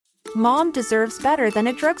Mom deserves better than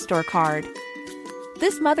a drugstore card.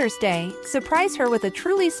 This Mother's Day, surprise her with a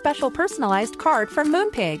truly special personalized card from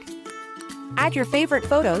Moonpig. Add your favorite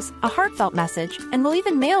photos, a heartfelt message, and we'll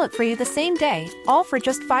even mail it for you the same day, all for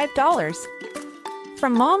just $5.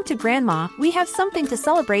 From mom to grandma, we have something to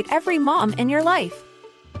celebrate every mom in your life.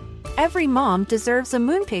 Every mom deserves a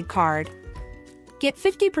Moonpig card. Get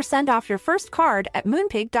 50% off your first card at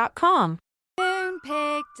moonpig.com.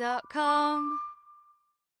 Moonpig.com.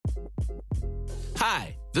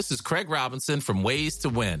 Hi, this is Craig Robinson from Ways to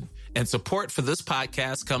Win, and support for this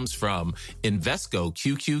podcast comes from Invesco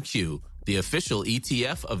QQQ, the official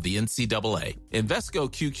ETF of the NCAA. Invesco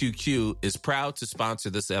QQQ is proud to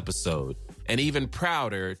sponsor this episode, and even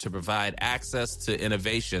prouder to provide access to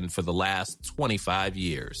innovation for the last 25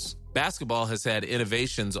 years. Basketball has had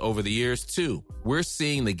innovations over the years, too. We're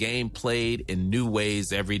seeing the game played in new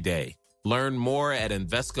ways every day. Learn more at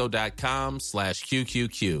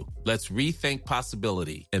Invesco.com/QQQ. Let's rethink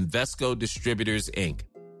possibility. Invesco Distributors, Inc.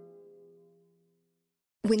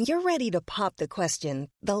 When you're ready to pop the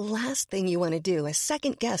question, the last thing you want to do is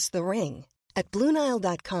second-guess the ring. At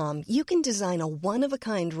BlueNile.com, you can design a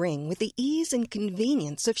one-of-a-kind ring with the ease and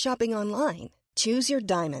convenience of shopping online. Choose your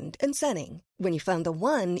diamond and setting. When you find the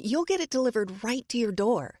one, you'll get it delivered right to your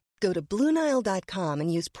door. Go to BlueNile.com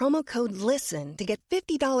and use promo code LISTEN to get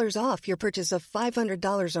 $50 off your purchase of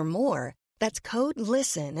 $500 or more. That's code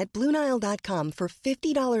LISTEN at BlueNile.com for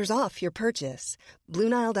 $50 off your purchase.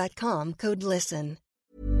 BlueNile.com, code LISTEN.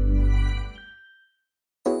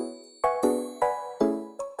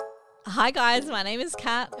 Hi guys, my name is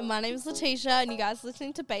Kat. And my name is Letitia, and you guys are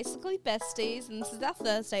listening to Basically Besties, and this is our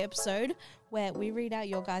Thursday episode where we read out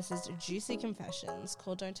your guys' juicy confessions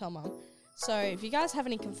called Don't Tell Mum. So if you guys have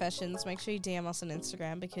any confessions, make sure you DM us on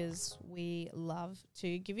Instagram because we love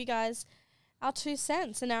to give you guys our 2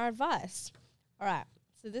 cents and our advice. All right,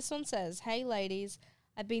 so this one says, "Hey ladies,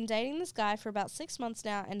 I've been dating this guy for about 6 months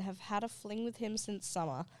now and have had a fling with him since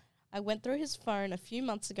summer. I went through his phone a few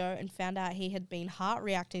months ago and found out he had been heart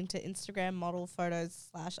reacting to Instagram model photos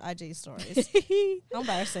 / IG stories." How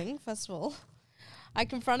embarrassing, first of all. "I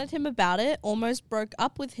confronted him about it, almost broke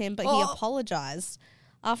up with him, but he apologized.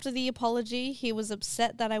 After the apology, he was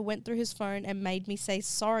upset that I went through his phone and made me say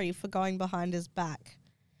sorry for going behind his back."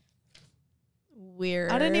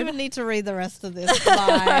 Weird. I don't even need to read the rest of this.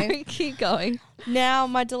 Bye. Keep going. "Now,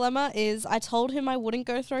 my dilemma is I told him I wouldn't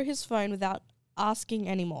go through his phone without asking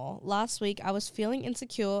anymore. Last week, I was feeling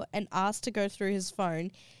insecure and asked to go through his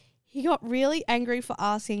phone. He got really angry for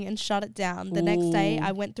asking and shut it down. The next day,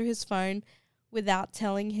 I went through his phone without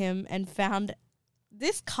telling him and found..."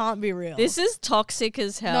 This can't be real. This is toxic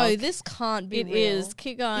as hell. No, this can't be real. It is.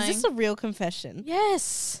 Keep going. Is this a real confession?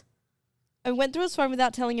 Yes. "I went through his phone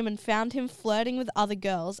without telling him and found him flirting with other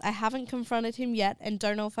girls. I haven't confronted him yet and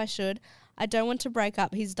don't know if I should. I don't want to break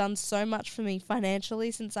up. He's done so much for me financially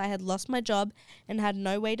since I had lost my job and had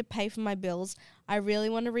no way to pay for my bills. I really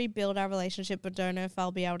want to rebuild our relationship but don't know if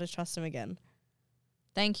I'll be able to trust him again."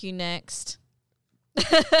 Thank you, next.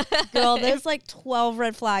 Girl, there's like 12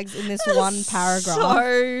 red flags in this one paragraph.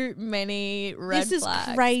 So many red flags. This is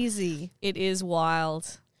crazy. It is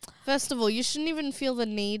wild. First of all, you shouldn't even feel the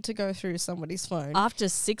need to go through somebody's phone. After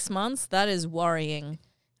 6 months, that is worrying.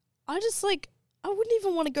 I wouldn't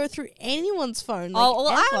even want to go through anyone's phone.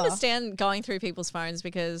 I understand going through people's phones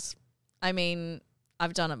because, I mean,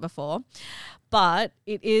 I've done it before. But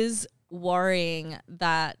it is worrying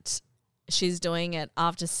that she's doing it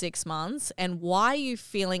after 6 months. And why are you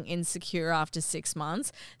feeling insecure after 6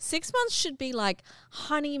 months? 6 months should be like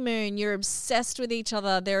honeymoon. You're obsessed with each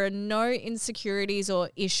other. There are no insecurities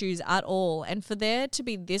or issues at all. And for there to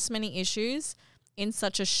be this many issues in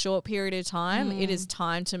such a short period of time, it is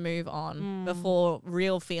time to move on before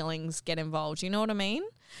real feelings get involved. You know what I mean?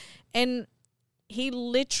 And he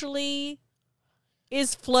literally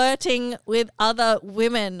is flirting with other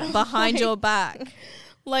women behind your back.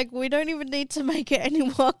 Like, we don't even need to make it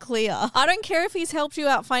any more clear. I don't care if he's helped you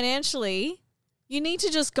out financially. You need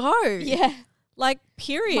to just go. Yeah. Like,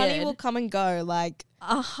 period. Money will come and go. Like,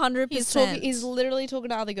 100%. He's literally talking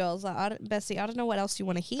to other girls. Like, Bessie, I don't know what else you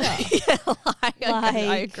want to hear. Yeah,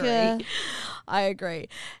 I agree. I agree.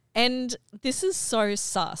 And this is so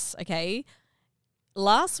sus, okay?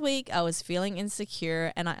 Last week, I was feeling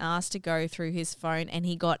insecure and I asked to go through his phone and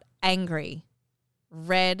he got angry.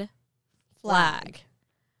 Red flag.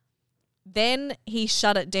 Then he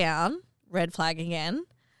shut it down, red flag again.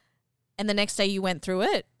 And the next day you went through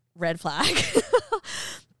it, red flag.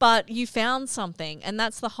 But you found something, and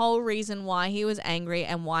that's the whole reason why he was angry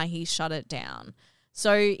and why he shut it down.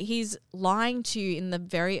 So he's lying to you in the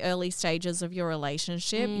very early stages of your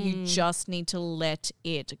relationship. You just need to let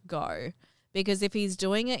it go. Because if he's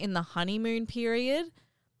doing it in the honeymoon period,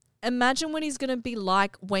 imagine what he's going to be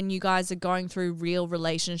like when you guys are going through real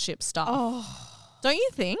relationship stuff. Don't you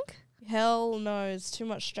think? Hell no, it's too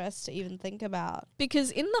much stress to even think about.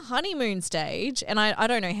 Because in the honeymoon stage, and I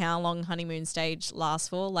don't know how long honeymoon stage lasts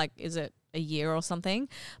for, like is it a year or something,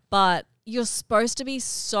 but you're supposed to be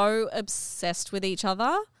so obsessed with each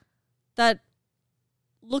other that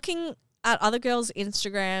looking at other girls'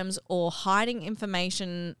 Instagrams or hiding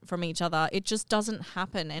information from each other, it just doesn't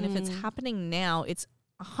happen. And if it's happening now, it's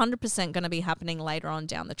 100% going to be happening later on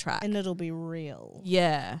down the track. And it'll be real.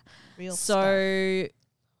 Yeah. Real So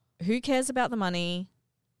who cares about the money?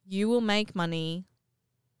 You will make money.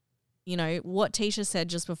 You know, what Tisha said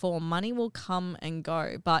just before, money will come and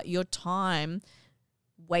go, but your time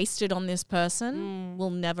wasted on this person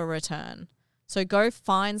will never return. So go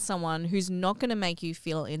find someone who's not going to make you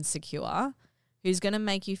feel insecure, who's going to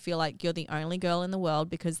make you feel like you're the only girl in the world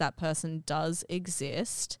because that person does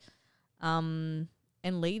exist, and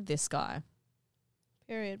leave this guy.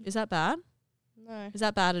 Period. Is that bad? No. Is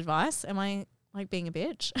that bad advice? Am I like being a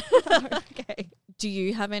bitch? Okay. Do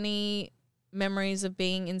you have any memories of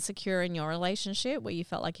being insecure in your relationship where you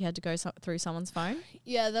felt like you had to go through someone's phone?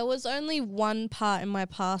 Yeah, there was only one part in my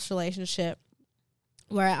past relationship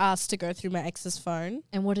where I asked to go through my ex's phone.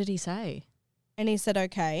 And what did he say? And he said,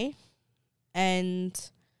 okay. And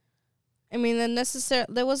I mean,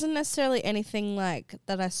 there wasn't necessarily anything like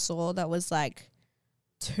that I saw that was like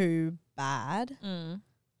too bad.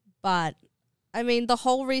 But I mean, the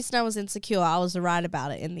whole reason I was insecure, I was right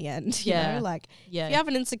about it in the end. You know? Like, if you have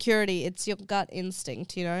an insecurity, it's your gut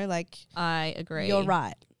instinct, you know? Like, I agree. You're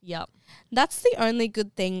right. Yep. That's the only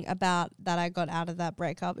good thing about that I got out of that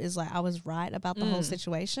breakup is like I was right about the whole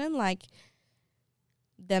situation. Like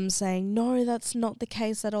them saying, no, that's not the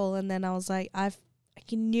case at all. And then I was like, I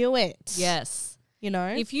knew it. Yes. You know?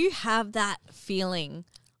 If you have that feeling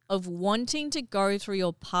of wanting to go through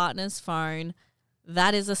your partner's phone,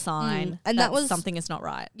 that is a sign and that that was something is not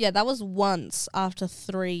right. Yeah, that was once after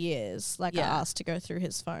 3 years. Like I Yeah. asked to go through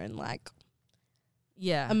his phone. Like,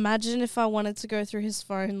 Yeah. imagine if I wanted to go through his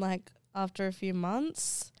phone like after a few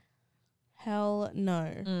months. Hell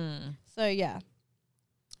no. So yeah.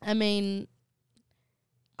 I mean,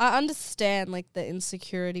 I understand like the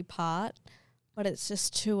insecurity part, but it's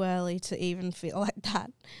just too early to even feel like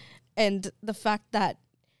that. And the fact that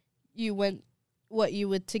you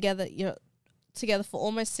were together, together for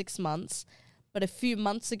almost 6 months, but a few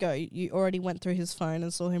months ago you already went through his phone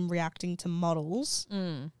and saw him reacting to models.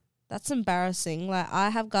 That's embarrassing. Like,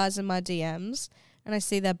 I have guys in my DMs and I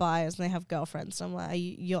see their bios and they have girlfriends. So I'm like,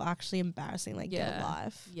 you're actually embarrassing. Like, get a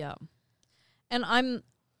life. Yeah. And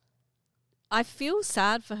I feel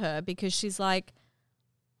sad for her because she's like,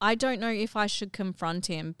 I don't know if I should confront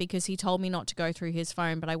him because he told me not to go through his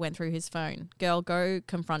phone, but I went through his phone. Girl, go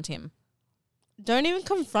confront him. Don't even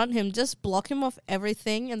confront him. Just block him off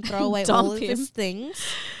everything and throw away Dump all of him. his things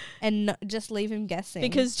and just leave him guessing.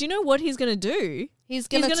 Because do you know what he's going to do? He's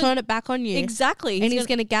going to turn it back on you. Exactly. And he's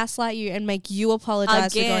going to gaslight you and make you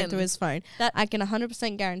apologize for going Again. through his phone. That- I can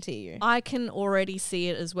 100% guarantee you. I can already see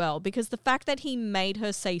it as well because the fact that he made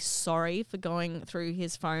her say sorry for going through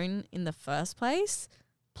his phone in the first place,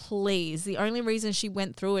 please. The only reason she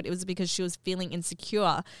went through it was because she was feeling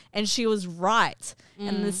insecure and she was right.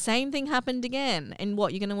 And the same thing happened again. And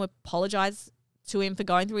what, you're going to apologize to him for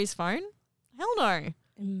going through his phone? Hell no.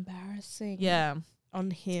 Embarrassing. Yeah. On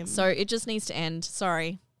him. So it just needs to end.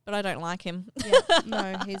 Sorry, but I don't like him. Yeah,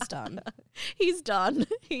 no, he's done. He's done.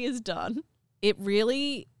 He is done. It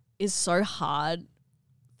really is so hard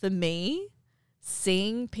for me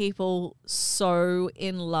seeing people so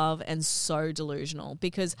in love and so delusional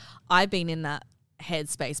because I've been in that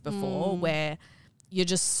headspace before where you're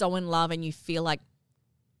just so in love and you feel like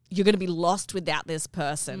you're going to be lost without this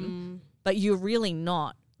person, but you're really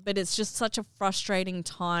not. But it's just such a frustrating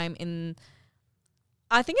time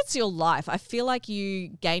I think it's your life. I feel like you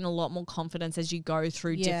gain a lot more confidence as you go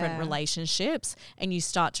through different relationships and you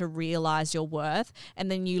start to realize your worth.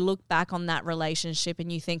 And then you look back on that relationship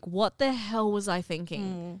and you think, what the hell was I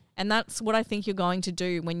thinking? And that's what I think you're going to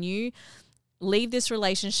do when you leave this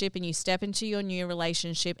relationship and you step into your new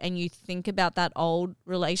relationship and you think about that old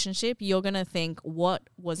relationship. You're going to think, what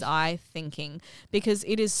was I thinking? Because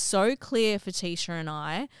it is so clear for Tisha and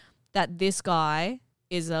I that this guy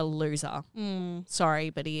is a loser. Sorry,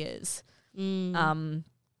 but he is. And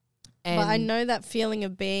But I know that feeling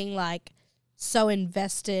of being like so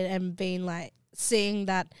invested and being like seeing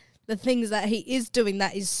that the things that he is doing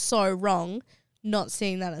that is so wrong, not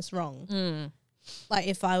seeing that as wrong. Like,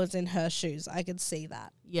 if I was in her shoes, I could see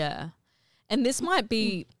that. Yeah. And this might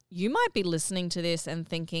be, you might be listening to this and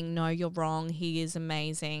thinking, no, you're wrong. He is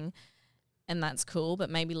amazing. And that's cool. But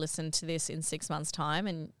maybe listen to this in 6 months' time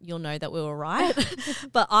and you'll know that we were right.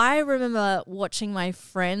 But I remember watching my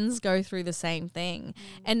friends go through the same thing.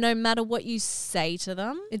 And no matter what you say to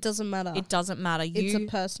them, It doesn't matter. it doesn't matter. It's a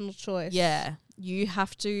personal choice. Yeah. You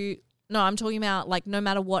have to, no, I'm talking about like no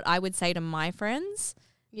matter what I would say to my friends,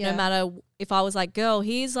 no matter if I was like, girl,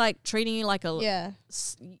 he's like treating you like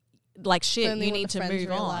like shit, Only you when need the to friends move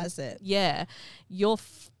realise on. it. Yeah.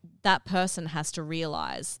 That person has to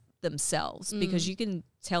realize themselves because you can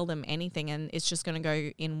tell them anything and it's just going to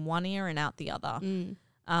go in one ear and out the other.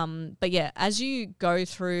 But yeah, as you go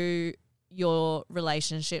through your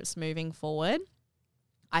relationships moving forward,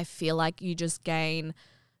 I feel like you just gain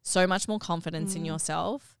so much more confidence in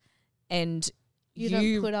yourself and You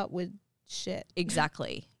don't put up with shit.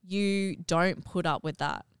 Exactly. You don't put up with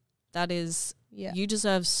that. That is, you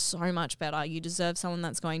deserve so much better. You deserve someone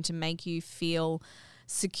that's going to make you feel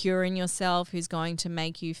secure in yourself, who's going to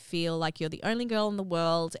make you feel like you're the only girl in the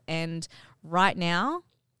world. And right now,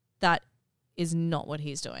 that is not what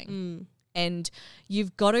he's doing. And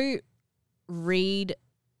you've got to read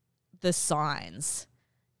the signs.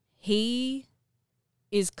 He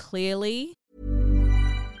is clearly...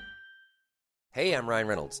 Hey, I'm Ryan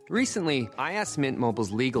Reynolds. Recently, I asked Mint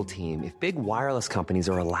Mobile's legal team if big wireless companies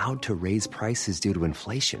are allowed to raise prices due to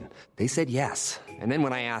inflation. They said yes. And then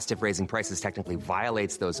when I asked if raising prices technically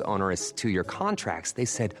violates those onerous 2-year contracts, they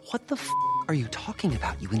said, "What the f*** are you talking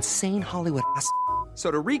about, you insane Hollywood ass?" So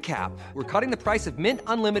to recap, we're cutting the price of Mint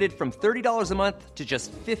Unlimited from $30 a month to just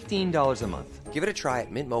 $15 a month. Give it a try at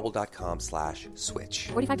mintmobile.com/switch.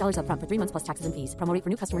 $45 up front for 3 months plus taxes and fees. Promo rate for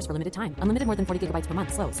new customers for limited time. Unlimited more than 40 gigabytes per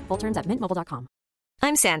month. Slows full terms at mintmobile.com.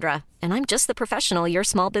 I'm Sandra, and I'm just the professional your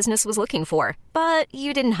small business was looking for. But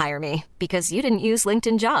you didn't hire me because you didn't use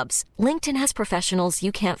LinkedIn Jobs. LinkedIn has professionals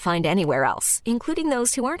you can't find anywhere else, including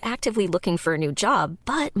those who aren't actively looking for a new job,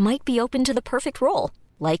 but might be open to the perfect role,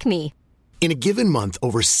 like me. In a given month,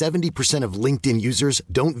 over 70% of LinkedIn users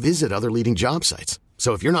don't visit other leading job sites.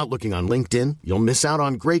 So if you're not looking on LinkedIn, you'll miss out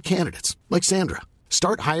on great candidates like Sandra.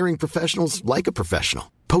 Start hiring professionals like a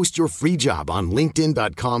professional. Post your free job on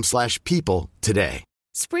linkedin.com/people today.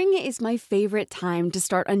 Spring is my favorite time to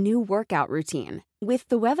start a new workout routine. With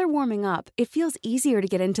the weather warming up, it feels easier to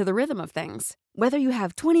get into the rhythm of things. Whether you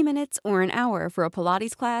have 20 minutes or an hour for a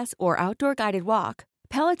Pilates class or outdoor guided walk,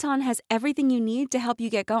 Peloton has everything you need to help you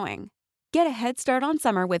get going. Get a head start on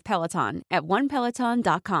summer with Peloton at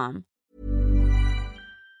onepeloton.com.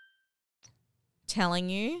 Telling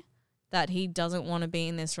you that he doesn't want to be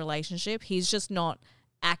in this relationship. He's just not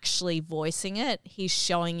actually voicing it. He's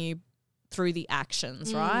showing you through the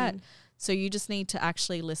actions, right? So you just need to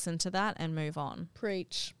actually listen to that and move on.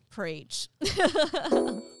 Preach.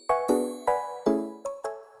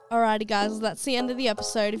 Alrighty, guys, that's the end of the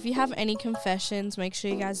episode. If you have any confessions, make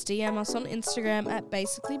sure you guys DM us on Instagram at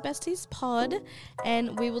BasicallyBestiesPod,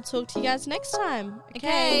 and we will talk to you guys next time.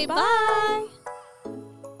 Okay, bye.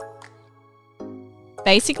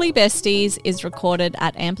 Basically Besties is recorded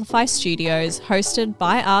at Amplify Studios, hosted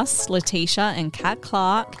by us, Letitia and Kat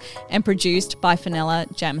Clark, and produced by Fenella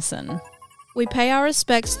Jamison. We pay our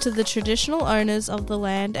respects to the traditional owners of the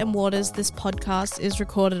land and waters this podcast is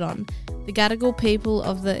recorded on, the Gadigal people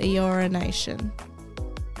of the Eora Nation.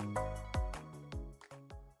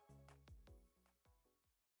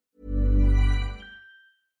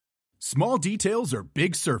 Small details are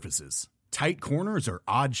big surfaces. Tight corners are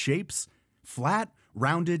odd shapes. Flat,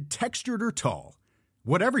 rounded, textured, or tall.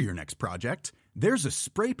 Whatever your next project, there's a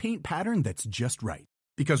spray paint pattern that's just right.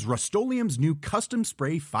 Because Rust-Oleum's new Custom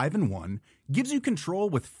Spray 5-in-1 gives you control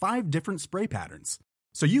with 5 different spray patterns.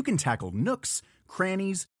 So you can tackle nooks,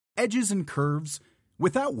 crannies, edges, and curves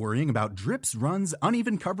without worrying about drips, runs,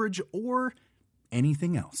 uneven coverage, or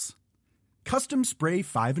anything else. Custom Spray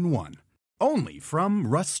 5-in-1. Only from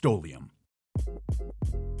Rust-Oleum.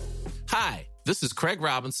 Hi, this is Craig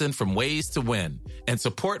Robinson from Ways to Win, and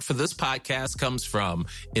support for this podcast comes from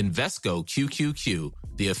Invesco QQQ,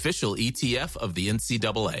 the official ETF of the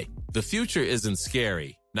NCAA. The future isn't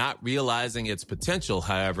scary. Not realizing its potential,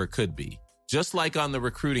 however, could be. Just like on the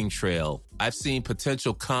recruiting trail, I've seen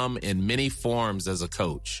potential come in many forms as a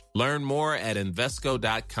coach. Learn more at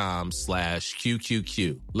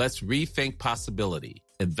Invesco.com/QQQ. Let's rethink possibility.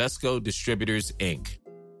 Invesco Distributors, Inc.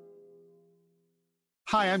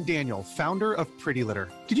 Hi, I'm Daniel, founder of Pretty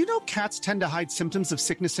Litter. Did you know cats tend to hide symptoms of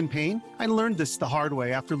sickness and pain? I learned this the hard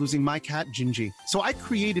way after losing my cat, Gingy. So I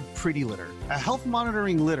created Pretty Litter, a health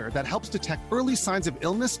monitoring litter that helps detect early signs of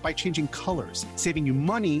illness by changing colors, saving you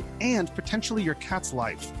money and potentially your cat's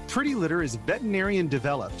life. Pretty Litter is veterinarian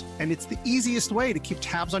developed, and it's the easiest way to keep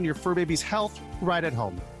tabs on your fur baby's health right at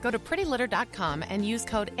home. Go to prettylitter.com and use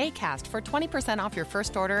code ACAST for 20% off your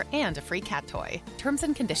first order and a free cat toy. Terms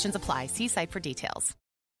and conditions apply. See site for details.